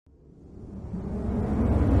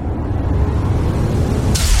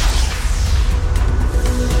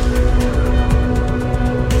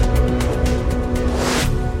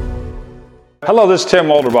Hello, this is Tim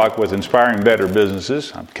Walderbach with Inspiring Better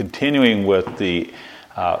Businesses. I'm continuing with the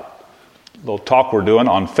little talk we're doing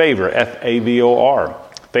on favor, F-A-V-O-R.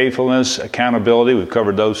 Faithfulness, accountability, we've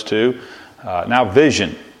covered those two. Now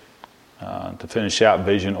vision, to finish out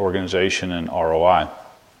vision, organization, and ROI.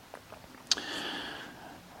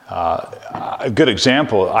 A good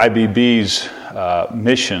example, IBB's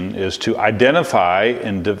mission is to identify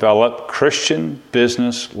and develop Christian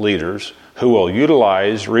business leaders who will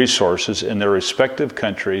utilize resources in their respective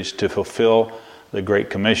countries to fulfill the Great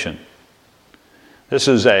Commission. This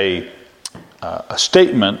is a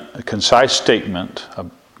statement, a concise statement,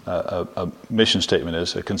 a mission statement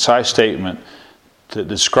is a concise statement that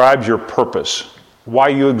describes your purpose, why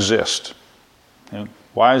you exist.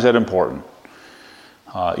 Why is that important?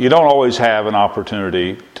 You don't always have an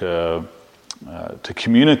opportunity to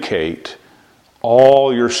communicate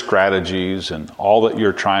all your strategies and all that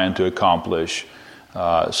you're trying to accomplish.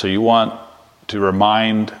 So you want to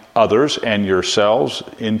remind others and yourselves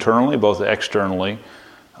internally, both externally,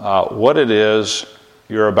 what it is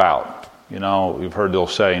you're about. You know, you've heard the old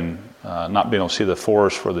saying, not being able to see the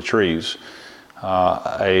forest for the trees.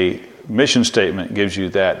 A mission statement gives you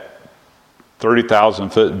that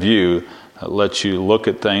 30,000-foot view that lets you look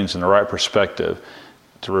at things in the right perspective,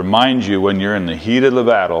 to remind you when you're in the heat of the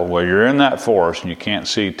battle, where you're in that forest and you can't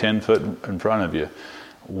see 10 foot in front of you,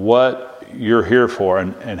 what you're here for,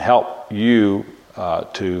 and help you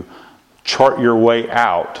to chart your way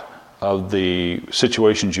out of the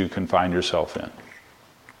situations you can find yourself in.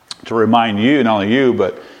 To remind you, not only you,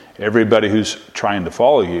 but everybody who's trying to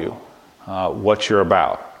follow you, what you're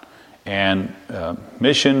about. And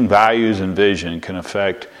mission, values, and vision can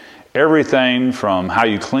affect everything from how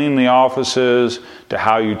you clean the offices to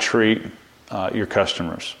how you treat your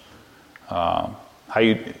customers, how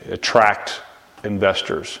you attract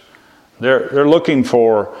investors. They're looking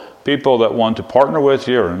for people that want to partner with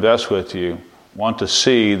you or invest with you, want to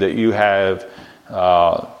see that you have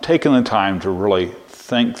taken the time to really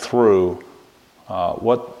think through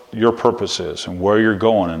what your purpose is and where you're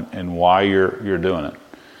going and why you're doing it.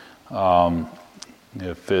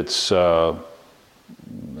 If it's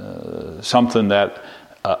something that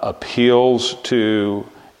appeals to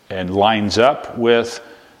and lines up with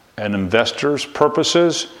an investor's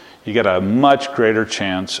purposes, you get a much greater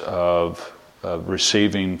chance of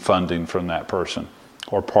receiving funding from that person,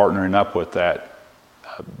 or partnering up with that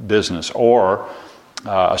business, or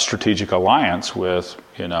a strategic alliance with,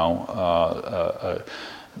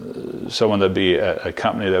 someone that'd be a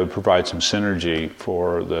company that would provide some synergy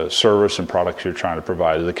for the service and products you're trying to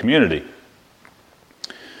provide to the community.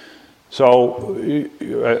 So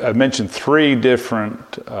I mentioned three different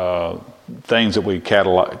things that we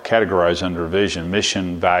categorize under vision: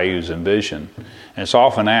 mission, values, and vision. And it's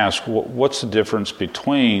often asked, what's the difference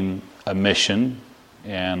between a mission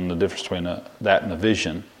and the difference between that and a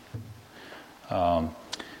vision?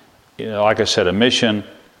 Like I said, a mission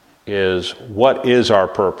is, what is our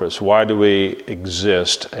purpose? Why do we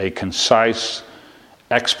exist? A concise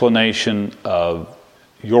explanation of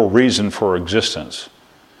your reason for existence.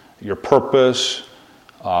 Your purpose,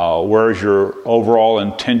 where's your overall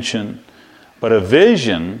intention. But a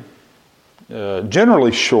vision,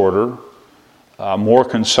 generally shorter, more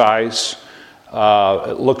concise,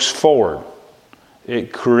 it looks forward.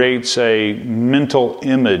 It creates a mental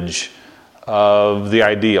image of the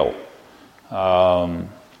ideal.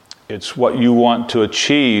 It's what you want to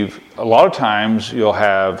achieve. A lot of times you'll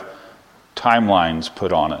have timelines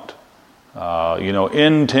put on it.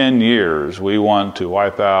 In 10 years, we want to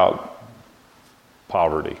wipe out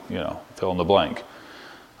poverty, fill in the blank.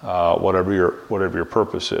 Whatever your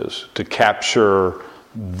purpose is, to capture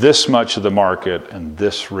this much of the market in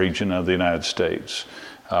this region of the United States.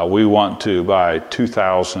 We want to, by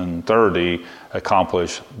 2030,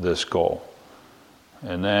 accomplish this goal.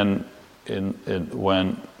 And then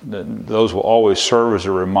those will always serve as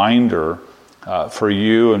a reminder for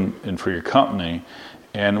you and for your company,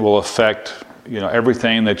 and will affect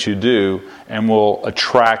everything that you do, and will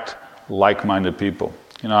attract like-minded people.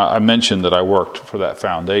 I mentioned that I worked for that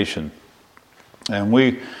foundation, and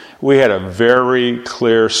we had a very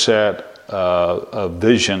clear set of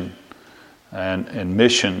vision and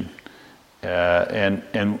mission, and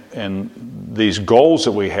these goals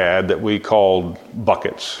that we had that we called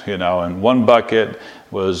buckets. And one bucket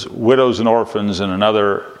was widows and orphans, and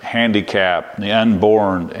another handicap, the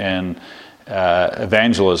unborn, and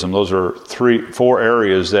evangelism. Those are 4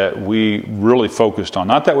 areas that we really focused on.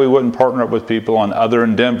 Not that we wouldn't partner up with people on other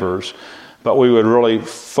endeavors, but we would really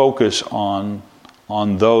focus on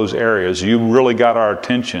those areas. You really got our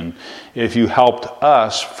attention if you helped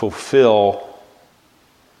us fulfill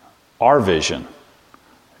our vision.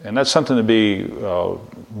 And that's something to be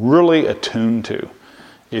really attuned to.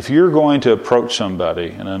 If you're going to approach somebody,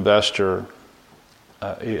 an investor,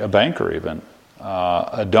 a banker even,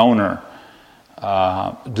 a donor,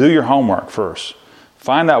 do your homework first.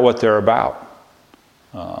 Find out what they're about.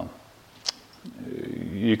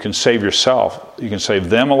 You can save yourself. You can save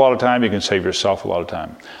them a lot of time. You can save yourself a lot of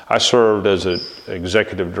time. I served as an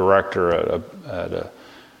executive director at a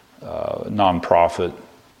nonprofit,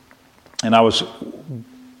 and I was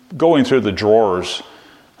going through the drawers,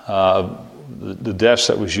 the desk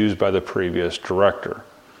that was used by the previous director,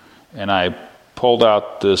 and I pulled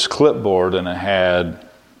out this clipboard, and it had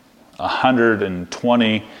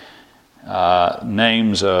 120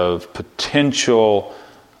 names of potential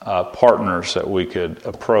partners that we could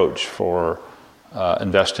approach for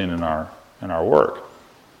investing in our work.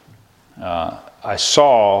 I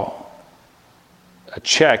saw a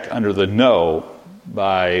check under the no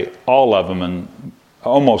by all of them, and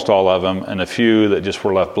almost all of them, and a few that just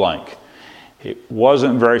were left blank. It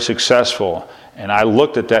wasn't very successful, and I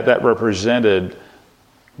looked at that. That represented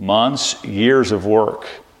months, years of work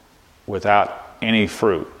without any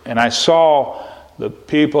fruit. And I saw the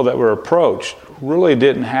people that were approached really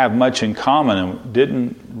didn't have much in common,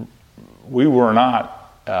 and we were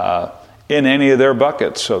not in any of their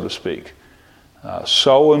buckets, so to speak.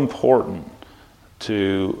 So important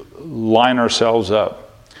to line ourselves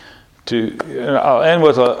up. I'll end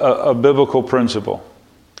with a biblical principle.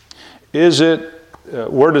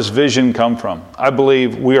 Where does vision come from? I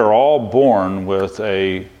believe we are all born with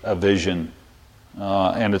a vision,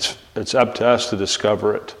 and it's up to us to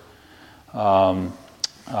discover it.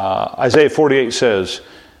 Isaiah 48 says,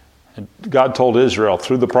 God told Israel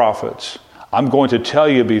through the prophets, I'm going to tell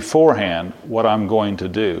you beforehand what I'm going to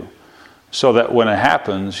do, so that when it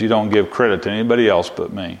happens, you don't give credit to anybody else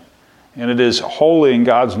but me. And it is wholly in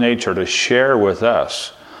God's nature to share with us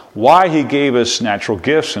why He gave us natural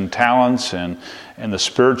gifts and talents and the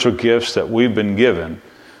spiritual gifts that we've been given,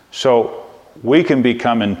 so we can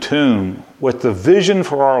become in tune with the vision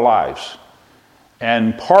for our lives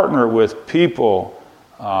and partner with people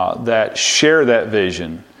that share that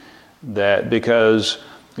vision. Because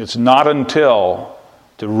it's not until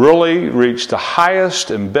to really reach the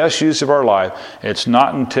highest and best use of our life, it's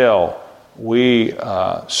not until we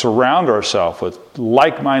surround ourselves with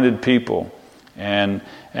like-minded people and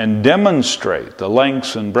demonstrate the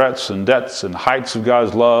lengths and breadths and depths and heights of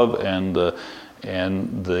God's love and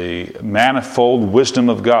the manifold wisdom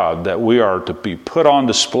of God that we are to be put on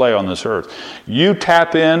display on this earth. You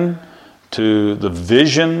tap in to the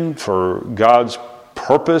vision for God's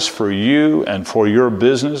purpose for you and for your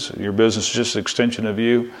business. Your business is just an extension of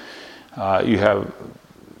you. You have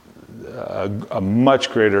a much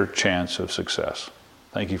greater chance of success.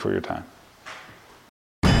 Thank you for your time.